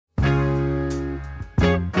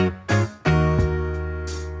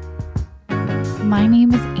My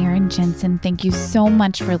name is Erin Jensen. Thank you so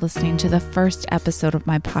much for listening to the first episode of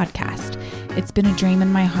my podcast. It's been a dream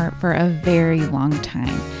in my heart for a very long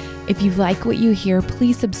time. If you like what you hear,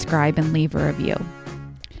 please subscribe and leave a review.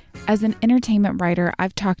 As an entertainment writer,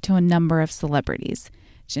 I've talked to a number of celebrities.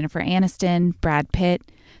 Jennifer Aniston, Brad Pitt,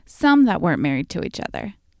 some that weren't married to each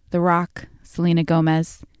other. The Rock, Selena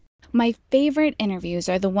Gomez. My favorite interviews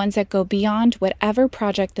are the ones that go beyond whatever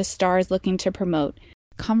project the star is looking to promote.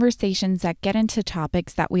 Conversations that get into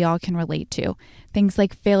topics that we all can relate to. Things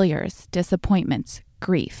like failures, disappointments,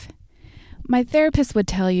 grief. My therapist would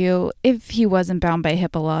tell you, if he wasn't bound by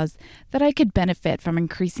HIPAA laws, that I could benefit from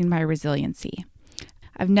increasing my resiliency.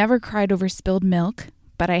 I've never cried over spilled milk,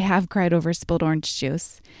 but I have cried over spilled orange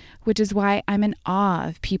juice, which is why I'm in awe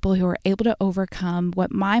of people who are able to overcome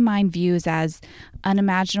what my mind views as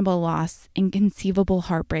unimaginable loss, inconceivable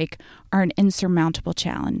heartbreak, or an insurmountable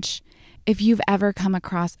challenge. If you've ever come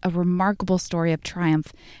across a remarkable story of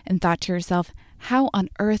triumph and thought to yourself, how on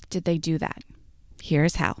earth did they do that?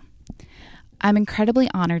 Here's how. I'm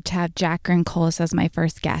incredibly honored to have Jack Grandcolas as my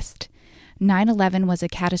first guest. 9/11 was a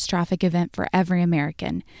catastrophic event for every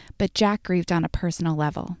American, but Jack grieved on a personal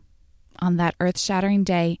level. On that earth-shattering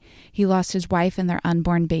day, he lost his wife and their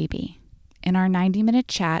unborn baby. In our 90-minute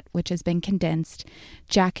chat, which has been condensed,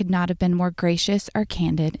 Jack could not have been more gracious or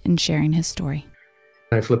candid in sharing his story.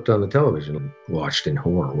 I flipped on the television and watched in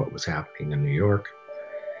horror what was happening in New York,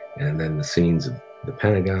 and then the scenes of the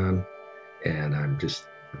Pentagon, and I'm just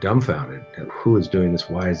dumbfounded. Who is doing this?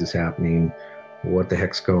 Why is this happening? What the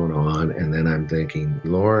heck's going on? And then I'm thinking,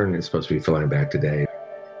 Lauren is supposed to be flying back today.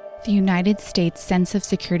 The United States' sense of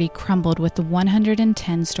security crumbled with the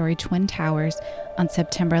 110-story Twin Towers on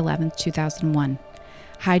September 11, 2001.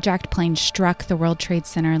 Hijacked planes struck the World Trade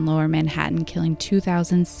Center in Lower Manhattan, killing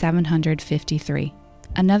 2,753.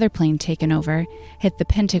 Another plane taken over hit the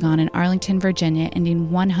Pentagon in Arlington, Virginia,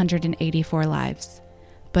 ending 184 lives.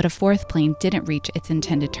 But a fourth plane didn't reach its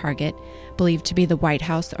intended target, believed to be the White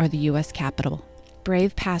House or the U.S. Capitol.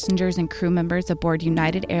 Brave passengers and crew members aboard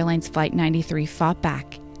United Airlines Flight 93 fought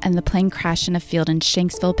back, and the plane crashed in a field in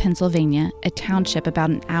Shanksville, Pennsylvania, a township about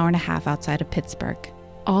an hour and a half outside of Pittsburgh.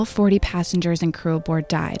 All 40 passengers and crew aboard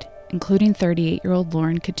died, including 38-year-old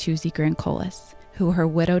Lauren Catuzzi Grandcolas, who her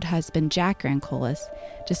widowed husband Jack Grandcolas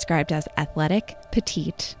described as athletic,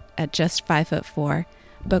 petite, at just 5'4",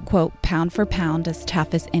 but, quote, pound for pound as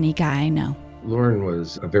tough as any guy I know. Lauren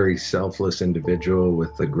was a very selfless individual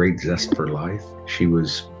with a great zest for life. She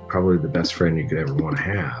was probably the best friend you could ever want to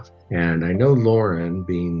have. And I know Lauren,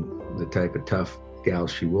 being the type of tough gal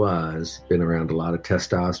she was, been around a lot of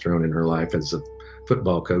testosterone in her life as a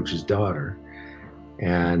football coach's daughter,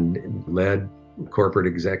 and led corporate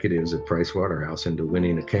executives at Price Waterhouse into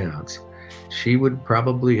winning accounts. She would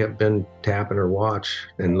probably have been tapping her watch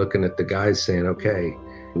and looking at the guys saying, okay,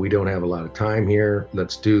 we don't have a lot of time here,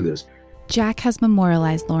 let's do this. Jack has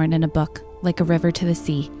memorialized Lauren in a book, Like a River to the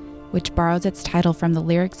Sea, which borrows its title from the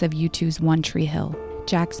lyrics of U2's One Tree Hill.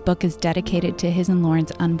 Jack's book is dedicated to his and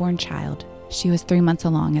Lauren's unborn child. She was 3 months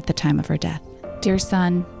along at the time of her death. Dear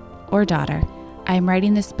son or daughter, I am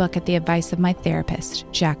writing this book at the advice of my therapist,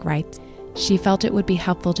 Jack writes. She felt it would be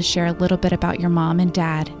helpful to share a little bit about your mom and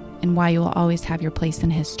dad and why you will always have your place in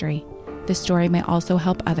history. This story may also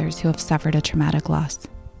help others who have suffered a traumatic loss.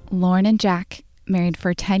 Lauren and Jack, married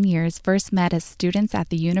for 10 years, first met as students at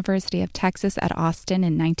the University of Texas at Austin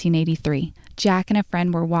in 1983. Jack and a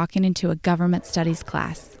friend were walking into a government studies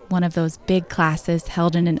class, one of those big classes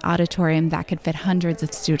held in an auditorium that could fit hundreds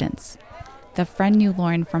of students. The friend knew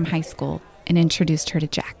Lauren from high school and introduced her to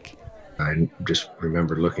Jack. I just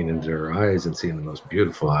remember looking into her eyes and seeing the most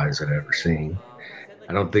beautiful eyes I'd ever seen.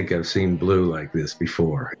 I don't think I've seen blue like this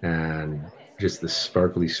before. And just the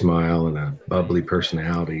sparkly smile and a bubbly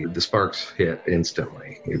personality, the sparks hit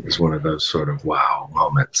instantly. It was one of those sort of wow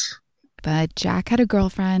moments. But Jack had a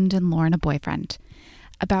girlfriend and Lauren a boyfriend.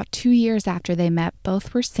 About 2 years after they met,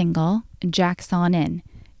 both were single, and Jack saw an in,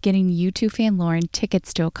 getting U2 fan Lauren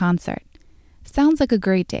tickets to a concert. Sounds like a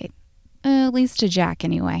great date. At least to Jack,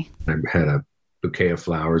 anyway. I had a bouquet of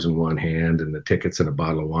flowers in one hand and the tickets and a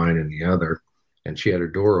bottle of wine in the other. And she had her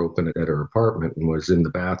door open at her apartment and was in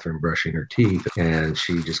the bathroom brushing her teeth. And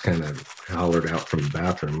she just kind of hollered out from the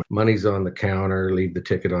bathroom, "Money's on the counter, leave the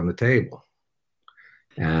ticket on the table."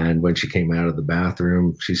 And when she came out of the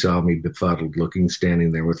bathroom, she saw me befuddled looking,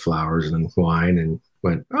 standing there with flowers and wine, and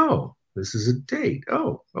went, "Oh, this is a date.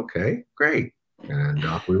 Oh, okay, great." And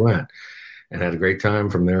off we went and had a great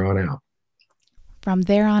time from there on out. From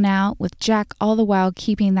there on out, with Jack all the while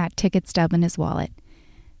keeping that ticket stub in his wallet.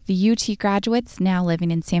 The UT graduates, now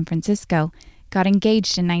living in San Francisco, got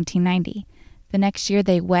engaged in 1990. The next year,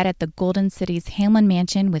 they wed at the Golden City's Hamlin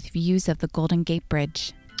Mansion with views of the Golden Gate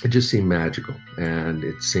Bridge. It just seemed magical, and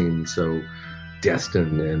it seemed so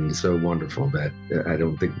destined and so wonderful that I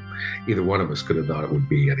don't think either one of us could have thought it would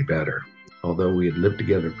be any better. Although we had lived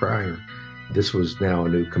together prior, this was now a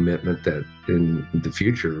new commitment that in the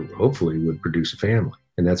future, hopefully, would produce a family.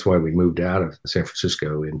 And that's why we moved out of San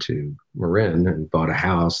Francisco into Marin and bought a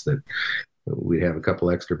house that we'd have a couple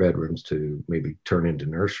extra bedrooms to maybe turn into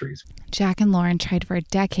nurseries. Jack and Lauren tried for a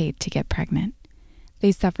decade to get pregnant.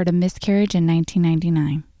 They suffered a miscarriage in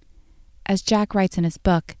 1999. As Jack writes in his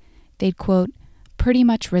book, they'd, quote, pretty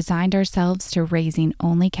much resigned ourselves to raising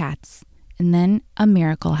only cats. And then a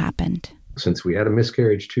miracle happened. Since we had a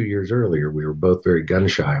miscarriage 2 years earlier, we were both very gun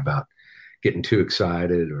shy about getting too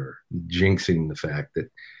excited or jinxing the fact that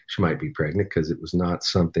she might be pregnant, because it was not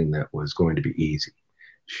something that was going to be easy.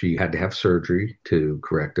 She had to have surgery to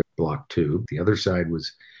correct a blocked tube. The other side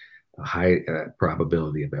was a high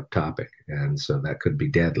probability of ectopic, and so that could be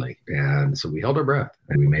deadly. And so we held our breath,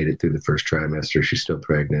 and we made it through the first trimester. She's still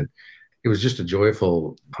pregnant. It was just a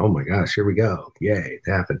joyful, oh my gosh, here we go. Yay, it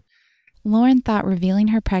happened. Lauren thought revealing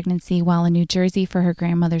her pregnancy while in New Jersey for her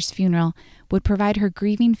grandmother's funeral would provide her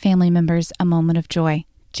grieving family members a moment of joy.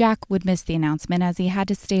 Jack would miss the announcement as he had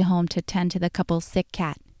to stay home to tend to the couple's sick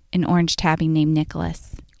cat, an orange tabby named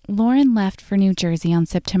Nicholas. Lauren left for New Jersey on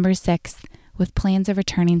September 6th with plans of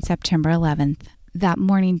returning September 11th. That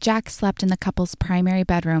morning, Jack slept in the couple's primary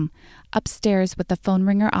bedroom, upstairs with the phone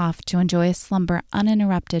ringer off to enjoy a slumber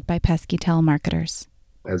uninterrupted by pesky telemarketers.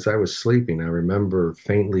 As I was sleeping, I remember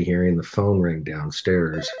faintly hearing the phone ring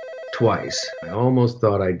downstairs twice. I almost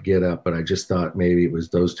thought I'd get up, but I just thought maybe it was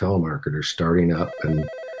those telemarketers starting up and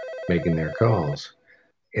making their calls.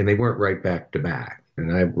 And they weren't right back to back.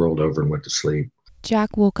 And I rolled over and went to sleep.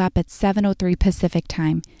 Jack woke up at 7:03 Pacific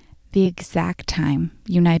time, the exact time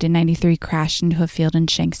United 93 crashed into a field in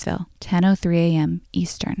Shanksville, 10:03 a.m.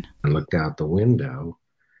 Eastern. I looked out the window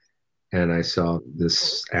and I saw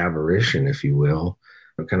this apparition, if you will,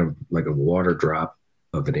 kind of like a water drop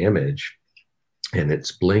of an image, and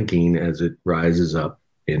it's blinking as it rises up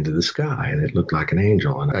into the sky, and it looked like an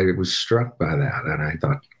angel. And I was struck by that, and I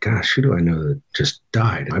thought, gosh, who do I know that just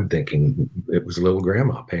died? I'm thinking it was little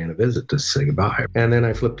grandma paying a visit to say goodbye. And then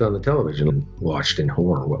I flipped on the television and watched in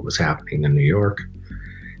horror what was happening in New York,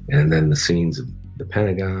 and then the scenes of the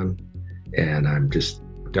Pentagon, and I'm just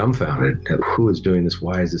dumbfounded at who is doing this,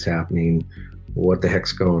 why is this happening, what the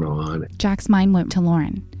heck's going on? Jack's mind went to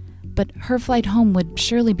Lauren, but her flight home would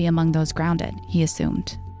surely be among those grounded, he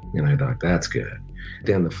assumed. And I thought, that's good.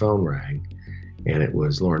 Then the phone rang, and it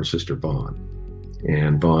was Lauren's sister, Vaughn.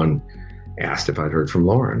 And Vaughn asked if I'd heard from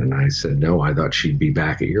Lauren, and I said, no, I thought she'd be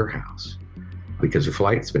back at your house because her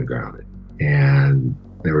flight's been grounded. And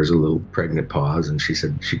there was a little pregnant pause, and she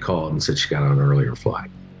said she called and said she got on an earlier flight.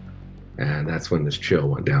 And that's when this chill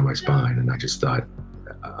went down my spine, and I just thought,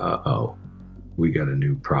 uh-oh. We got a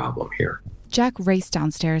new problem here. Jack raced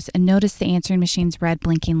downstairs and noticed the answering machine's red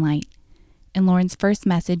blinking light. In Lauren's first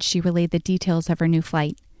message, she relayed the details of her new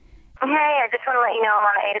flight. Hey, I just want to let you know I'm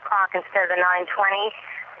on at 8 o'clock instead of the 9:20.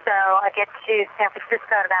 So I get to San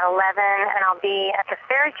Francisco at about 11, and I'll be at the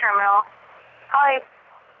ferry terminal probably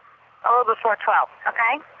a little before 12,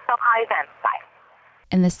 okay? So I'll call you then. Bye.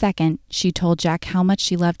 In the second, she told Jack how much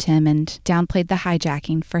she loved him and downplayed the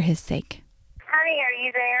hijacking for his sake. Honey, are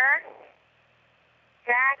you there?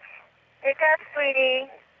 Jack, pick up, sweetie.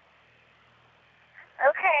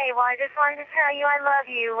 Okay, well, I just wanted to tell you I love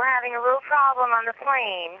you. We're having a little problem on the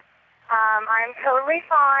plane. I'm totally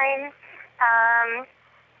fine.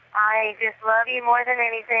 I just love you more than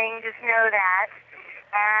anything. Just know that.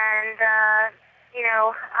 And,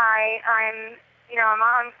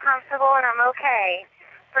 I'm comfortable and I'm okay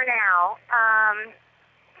for now.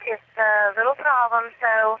 Just a little problem,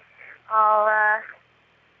 so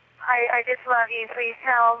I just love you. Please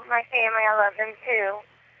tell my family I love them too.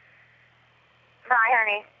 Bye,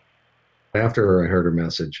 honey. After I heard her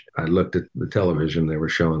message, I looked at the television. They were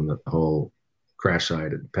showing the whole crash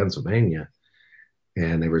site in Pennsylvania,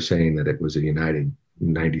 and they were saying that it was a United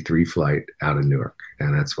 93 flight out of Newark.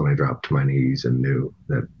 And that's when I dropped to my knees and knew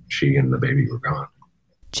that she and the baby were gone.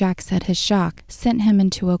 Jack said his shock sent him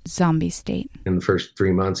into a zombie state. In the first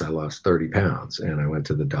 3 months, I lost 30 pounds, and I went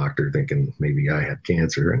to the doctor thinking maybe I had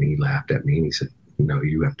cancer, and he laughed at me and he said, no,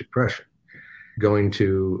 you have depression. Going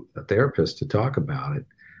to a therapist to talk about it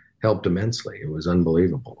helped immensely. It was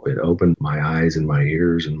unbelievable. It opened my eyes and my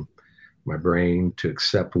ears and my brain to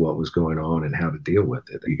accept what was going on and how to deal with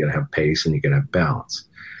it. You got to have pace and you got to have balance.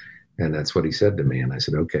 And that's what he said to me. And I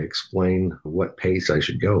said, okay, explain what pace I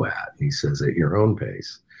should go at. And he says, at your own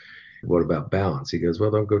pace. What about balance? He goes,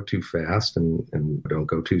 well, don't go too fast and don't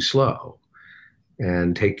go too slow,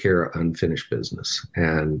 and take care of unfinished business.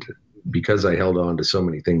 And because I held on to so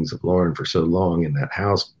many things of Lauren for so long in that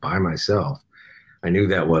house by myself, I knew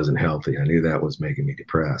that wasn't healthy. I knew that was making me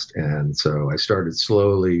depressed. And so I started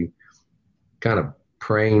slowly kind of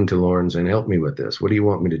praying to Lauren saying, help me with this. What do you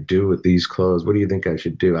want me to do with these clothes? What do you think I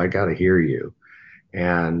should do? I got to hear you.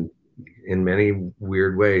 And in many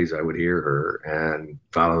weird ways, I would hear her and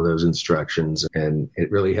follow those instructions. And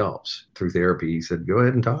it really helps. Through therapy, he said, go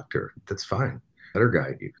ahead and talk to her. That's fine. Let her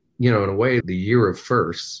guide you. You know, in a way, the year of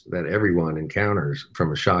firsts that everyone encounters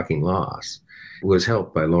from a shocking loss was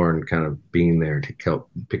helped by Lauren kind of being there to help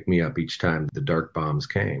pick me up each time the dark bombs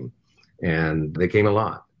came. And they came a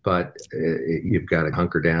lot, but you've got to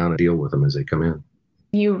hunker down and deal with them as they come in.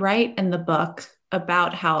 You write in the book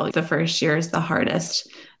about how the first year is the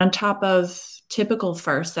hardest. On top of typical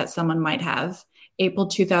firsts that someone might have, April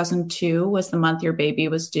 2002 was the month your baby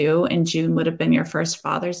was due, and June would have been your first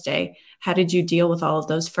Father's Day. How did you deal with all of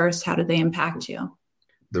those firsts? How did they impact you?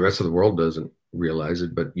 The rest of the world doesn't realize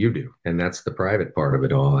it, but you do. And that's the private part of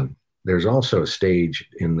it all. And there's also a stage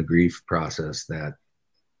in the grief process that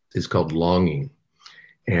is called longing.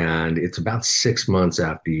 And it's about 6 months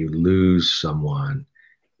after you lose someone,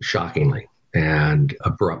 shockingly and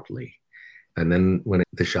abruptly. And then when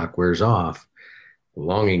the shock wears off,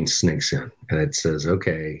 longing sneaks in and it says,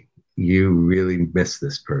 okay, you really miss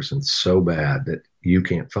this person so bad that you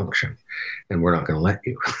can't function and we're not going to let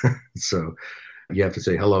you. So you have to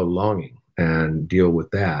say hello, longing, and deal with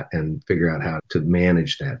that and figure out how to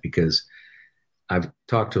manage that. Because I've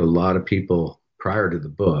talked to a lot of people prior to the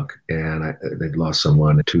book, and they'd lost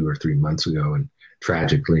someone 2 or 3 months ago, and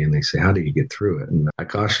tragically, and they say, how do you get through it? And I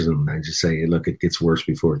caution them. I just say, look, it gets worse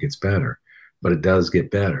before it gets better, but it does get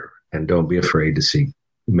better. And don't be afraid to seek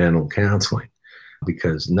mental counseling,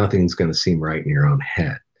 because nothing's going to seem right in your own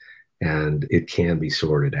head, and it can be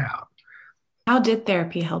sorted out. How did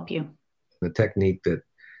therapy help you? The technique that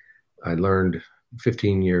I learned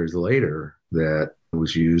 15 years later that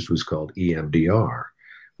was used was called EMDR,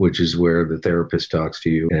 which is where the therapist talks to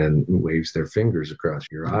you and waves their fingers across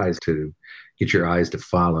your eyes to get your eyes to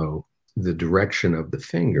follow the direction of the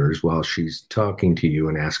fingers while she's talking to you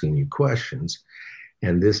and asking you questions.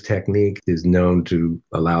 And this technique is known to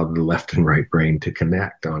allow the left and right brain to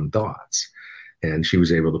connect on thoughts. And she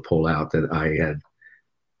was able to pull out that I had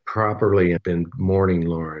properly been mourning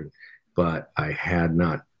Lauren, but I had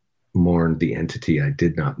not mourned the entity I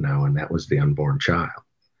did not know, and that was the unborn child.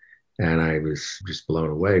 And I was just blown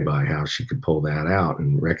away by how she could pull that out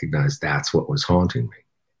and recognize that's what was haunting me.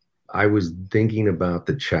 I was thinking about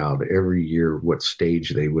the child every year, what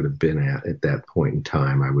stage they would have been at that point in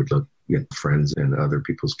time. I would look at friends and other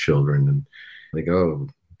people's children and think, oh,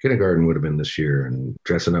 kindergarten would have been this year, and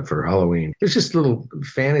dressing up for Halloween. It's just little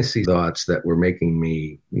fantasy thoughts that were making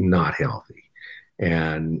me not healthy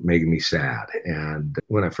and making me sad. And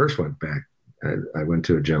when I first went back, I went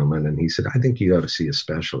to a gentleman and he said, I think you ought to see a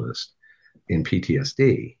specialist in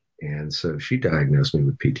PTSD. And so she diagnosed me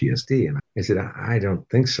with PTSD. And I said, I don't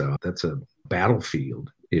think so. That's a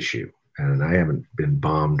battlefield issue. And I haven't been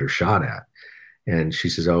bombed or shot at. And she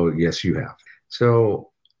says, oh, yes, you have.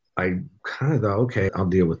 So I kind of thought, okay, I'll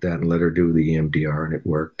deal with that and let her do the EMDR. And it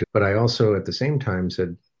worked. But I also at the same time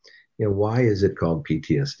said, why is it called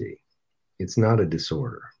PTSD? It's not a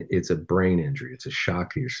disorder. It's a brain injury. It's a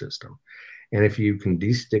shock to your system. And if you can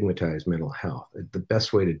destigmatize mental health, the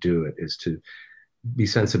best way to do it is to be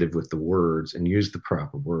sensitive with the words and use the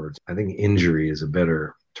proper words. I think injury is a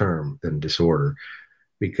better term than disorder,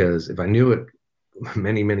 because if I knew it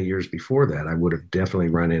many, many years before that, I would have definitely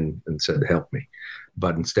run in and said, help me.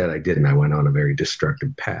 But instead I didn't. I went on a very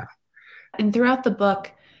destructive path. And throughout the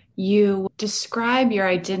book, you describe your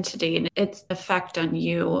identity and its effect on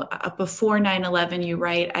you. Before 9/11, you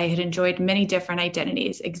write, I had enjoyed many different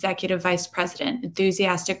identities: executive vice president,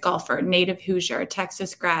 enthusiastic golfer, native Hoosier,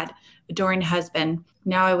 Texas grad, adoring husband.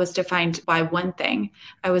 Now I was defined by one thing.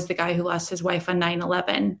 I was the guy who lost his wife on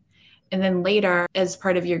 9/11. And then later, as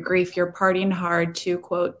part of your grief, you're partying hard to,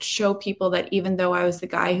 quote, show people that even though I was the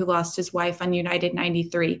guy who lost his wife on United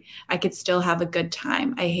 93, I could still have a good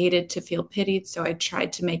time. I hated to feel pitied, so I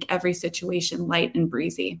tried to make every situation light and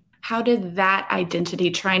breezy. How did that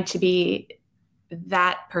identity, trying to be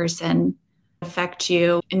that person, affect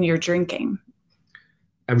you in your drinking?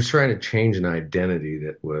 I was trying to change an identity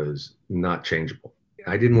that was not changeable.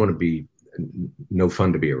 I didn't want to be no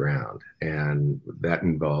fun to be around. And that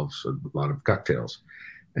involves a lot of cocktails.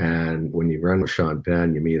 And when you run with Sean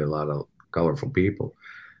Penn, you meet a lot of colorful people.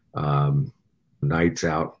 Nights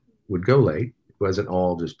out would go late. It wasn't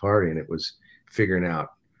all just partying. It was figuring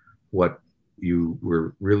out what you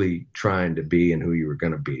were really trying to be and who you were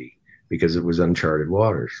going to be, because it was uncharted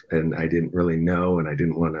waters. And I didn't really know, and I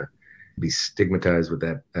didn't want to be stigmatized with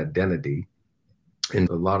that identity. And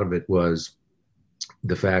a lot of it was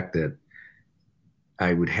the fact that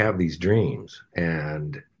I would have these dreams,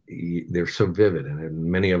 and they're so vivid. And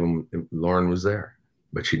many of them, Lauren was there,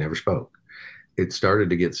 but she never spoke. It started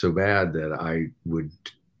to get so bad that I would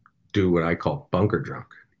do what I call bunker drunk.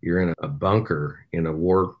 You're in a bunker in a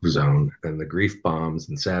war zone, and the grief bombs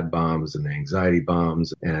and sad bombs and the anxiety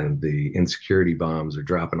bombs and the insecurity bombs are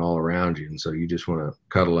dropping all around you. And so you just want to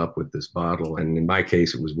cuddle up with this bottle. And in my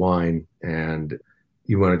case, it was wine. And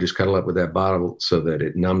you want to just cuddle up with that bottle so that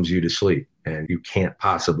it numbs you to sleep and you can't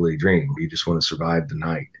possibly dream. You just want to survive the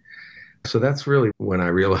night. So that's really when I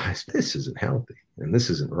realized this isn't healthy and this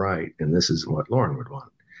isn't right. And this isn't what Lauren would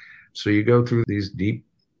want. So you go through these deep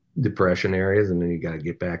depression areas, and then you got to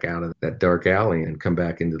get back out of that dark alley and come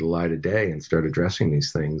back into the light of day and start addressing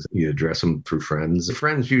these things. You address them through friends. The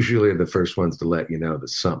friends usually are the first ones to let you know that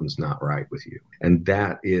something's not right with you. And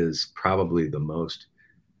that is probably the most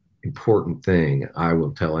important thing I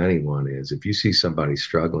will tell anyone is if you see somebody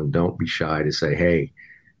struggling, don't be shy to say, hey,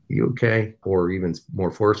 you okay? Or even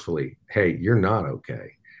more forcefully, hey, you're not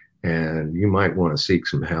okay. And you might want to seek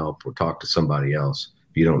some help or talk to somebody else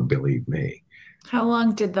if you don't believe me. How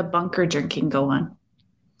long did the bunker drinking go on?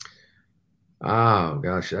 Oh,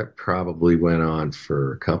 gosh, that probably went on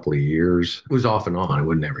for a couple of years. It was off and on. It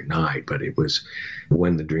wasn't every night, but it was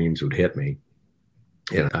when the dreams would hit me.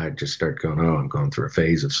 And I'd just start going, oh, I'm going through a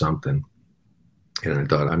phase of something. And I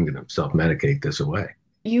thought, I'm going to self-medicate this away.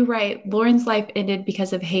 You write, Lauren's life ended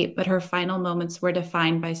because of hate, but her final moments were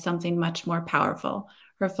defined by something much more powerful.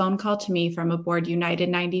 Her phone call to me from aboard United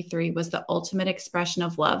 93 was the ultimate expression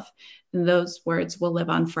of love, and those words will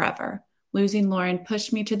live on forever. Losing Lauren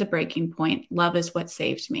pushed me to the breaking point. Love is what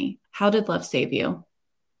saved me. How did love save you?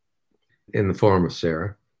 In the form of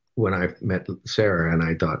Sarah. When I met Sarah, and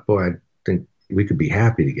I thought, boy, I think we could be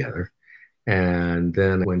happy together. And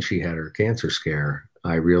then when she had her cancer scare,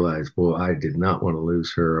 I realized, well, I did not want to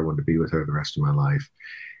lose her. I wanted to be with her the rest of my life.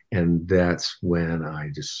 And that's when I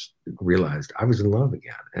just realized I was in love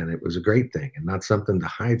again. And it was a great thing and not something to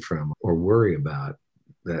hide from or worry about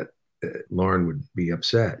that Lauren would be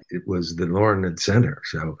upset. It was that Lauren had sent her.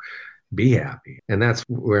 So be happy. And that's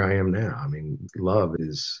where I am now. I mean, love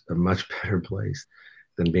is a much better place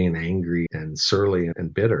than being angry and surly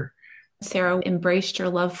and bitter. Sarah embraced your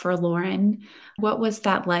love for Lauren. What was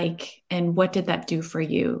that like? And what did that do for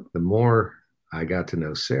you? The more I got to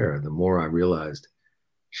know Sarah, the more I realized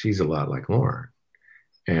she's a lot like Lauren.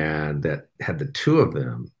 And that had the two of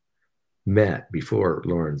them met before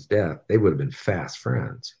Lauren's death, they would have been fast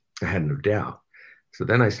friends. I had no doubt. So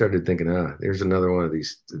then I started thinking, there's another one of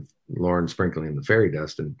these, Lauren sprinkling the fairy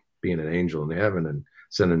dust and being an angel in heaven and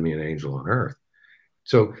sending me an angel on earth.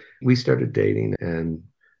 So we started dating, and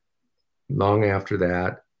long after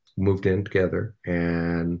that, moved in together.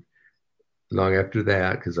 And long after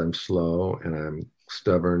that, because I'm slow and I'm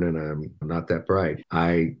stubborn and I'm not that bright,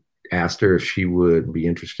 I asked her if she would be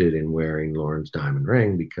interested in wearing Lauren's diamond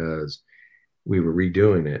ring, because we were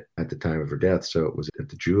redoing it at the time of her death. So it was at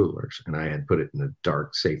the jeweler's, and I had put it in a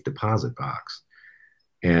dark safe deposit box.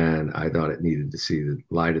 And I thought it needed to see the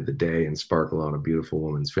light of the day and sparkle on a beautiful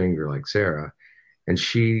woman's finger like Sarah. And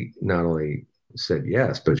she not only said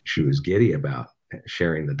yes, but she was giddy about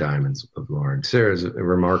sharing the diamonds of Lauren. Sarah's a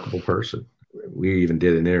remarkable person. We even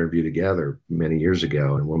did an interview together many years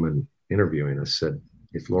ago, and a woman interviewing us said,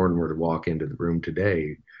 if Lauren were to walk into the room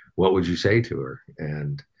today, what would you say to her?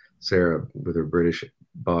 And Sarah, with her British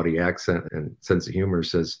body accent and sense of humor,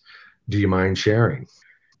 says, do you mind sharing?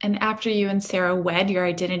 And after you and Sarah wed, your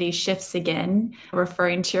identity shifts again.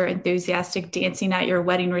 Referring to your enthusiastic dancing at your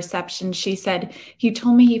wedding reception, she said, he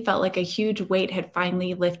told me he felt like a huge weight had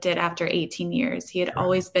finally lifted after 18 years. He had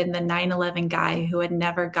always been the 9/11 guy who had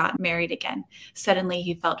never gotten married again. Suddenly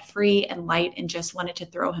he felt free and light and just wanted to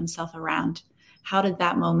throw himself around. How did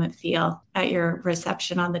that moment feel at your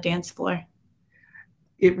reception on the dance floor?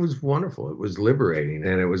 It was wonderful. It was liberating.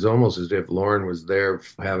 And it was almost as if Lauren was there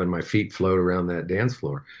having my feet float around that dance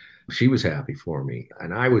floor. She was happy for me.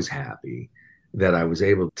 And I was happy that I was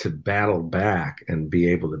able to battle back and be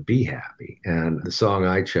able to be happy. And the song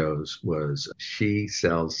I chose was She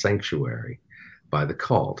Sells Sanctuary by The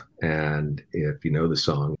Cult. And if you know the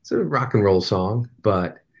song, it's a rock and roll song.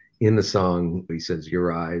 But in the song, he says,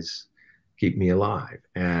 your eyes keep me alive.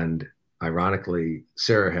 And ironically,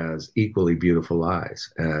 Sarah has equally beautiful eyes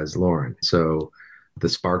as Lauren. So the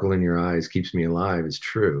sparkle in your eyes keeps me alive is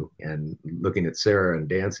true. And looking at Sarah and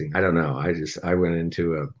dancing, I don't know. I went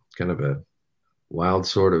into a kind of a wild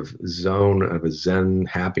sort of zone of a Zen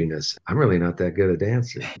happiness. I'm really not that good a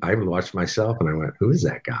dancer. I watched myself and I went, who is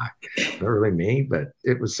that guy? Not really me, but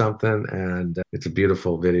it was something. And it's a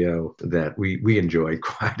beautiful video that we enjoyed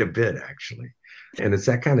quite a bit, actually. And it's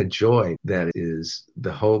that kind of joy that is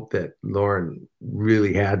the hope that Lauren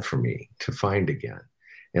really had for me to find again.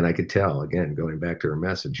 And I could tell, again, going back to her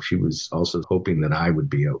message, she was also hoping that I would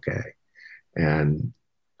be okay. And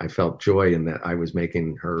I felt joy in that I was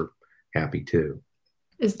making her happy too.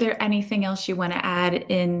 Is there anything else you want to add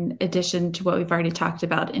in addition to what we've already talked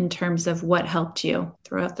about in terms of what helped you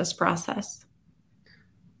throughout this process?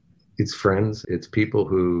 It's friends. It's people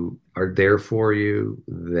who are there for you,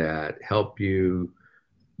 that help you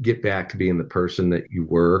get back to being the person that you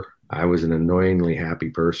were. I was an annoyingly happy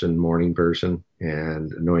person, morning person,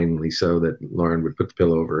 and annoyingly so that Lauren would put the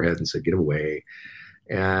pillow over her head and say, get away.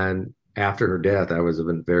 And after her death, I was a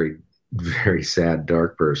very, very sad,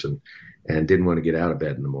 dark person and didn't want to get out of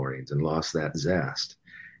bed in the mornings and lost that zest.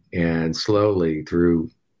 And slowly through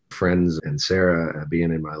friends and Sarah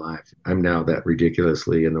being in my life, I'm now that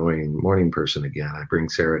ridiculously annoying morning person again. I bring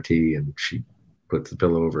Sarah tea and she puts the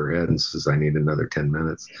pillow over her head and says, I need another 10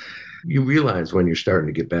 minutes. You realize when you're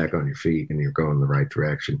starting to get back on your feet and you're going the right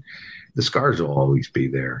direction, the scars will always be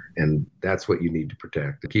there. And that's what you need to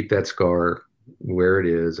protect. Keep that scar where it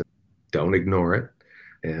is. Don't ignore it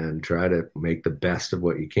and try to make the best of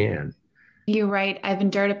what you can. You're right. I've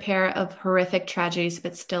endured a pair of horrific tragedies,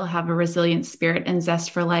 but still have a resilient spirit and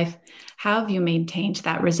zest for life. How have you maintained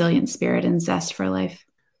that resilient spirit and zest for life?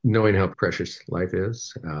 Knowing how precious life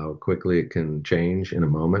is, how quickly it can change in a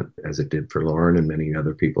moment, as it did for Lauren and many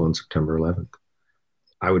other people on September 11th.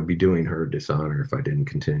 I would be doing her a dishonor if I didn't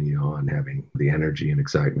continue on having the energy and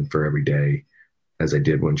excitement for every day as I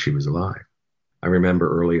did when she was alive. I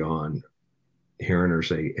remember early on hearing her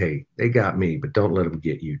say, hey, they got me, but don't let them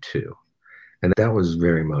get you too. And that was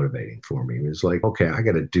very motivating for me. It was like, okay, I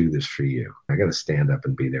got to do this for you. I got to stand up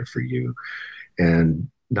and be there for you and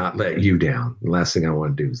not let you down. The last thing I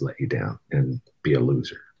want to do is let you down and be a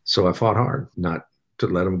loser. So I fought hard not to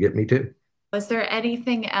let them get me too. Was there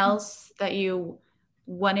anything else that you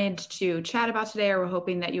wanted to chat about today or were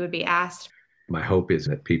hoping that you would be asked? My hope is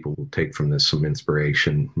that people will take from this some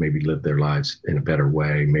inspiration, maybe live their lives in a better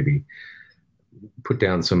way, maybe put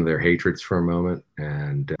down some of their hatreds for a moment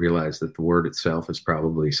and realize that the word itself is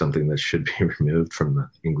probably something that should be removed from the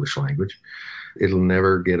English language. It'll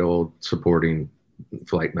never get old supporting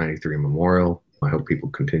Flight 93 Memorial. I hope people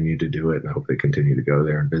continue to do it, and I hope they continue to go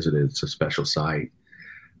there and visit it. It's a special site.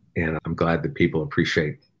 And I'm glad that people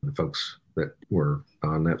appreciate the folks that were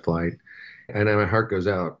on that flight. And my heart goes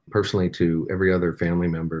out personally to every other family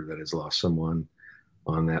member that has lost someone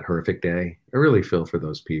on that horrific day. I really feel for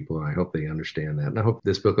those people, and I hope they understand that. And I hope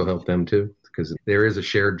this book will help them too, because there is a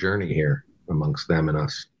shared journey here amongst them and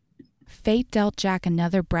us. Fate dealt Jack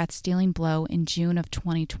another breath-stealing blow in June of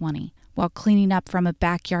 2020. While cleaning up from a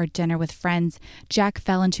backyard dinner with friends, Jack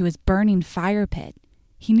fell into his burning fire pit.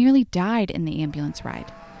 He nearly died in the ambulance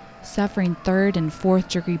ride. Suffering third and fourth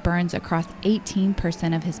degree burns across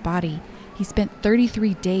 18% of his body, he spent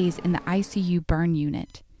 33 days in the ICU burn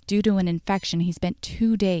unit. Due to an infection, he spent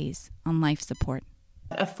 2 days on life support.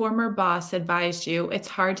 A former boss advised you, it's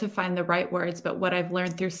hard to find the right words, but what I've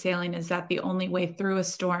learned through sailing is that the only way through a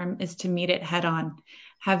storm is to meet it head on.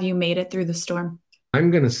 Have you made it through the storm?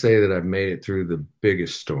 I'm going to say that I've made it through the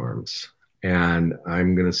biggest storms. And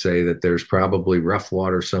I'm going to say that there's probably rough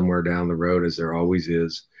water somewhere down the road, as there always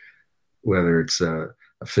is, whether it's a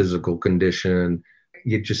physical condition.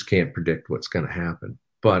 You just can't predict what's going to happen.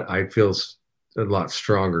 But I feel a lot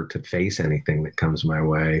stronger to face anything that comes my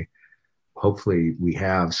way. Hopefully we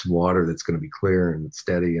have some water that's going to be clear and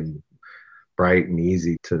steady and bright and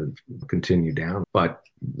easy to continue down. But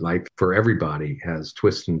life for everybody has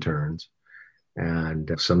twists and turns, and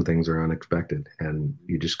some things are unexpected, and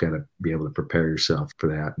you just got to be able to prepare yourself for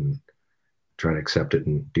that and try to accept it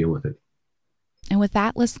and deal with it. And with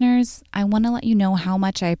that, listeners, I want to let you know how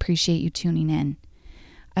much I appreciate you tuning in.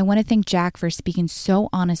 I want to thank Jack for speaking so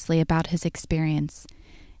honestly about his experience,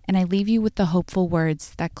 and I leave you with the hopeful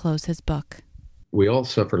words that close his book. We all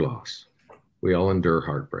suffer loss. We all endure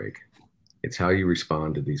heartbreak. It's how you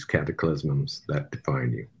respond to these cataclysms that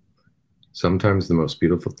define you. Sometimes the most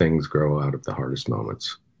beautiful things grow out of the hardest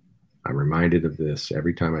moments. I'm reminded of this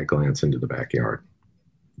every time I glance into the backyard.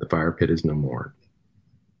 The fire pit is no more,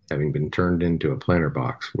 having been turned into a planter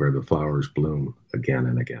box where the flowers bloom again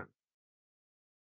and again.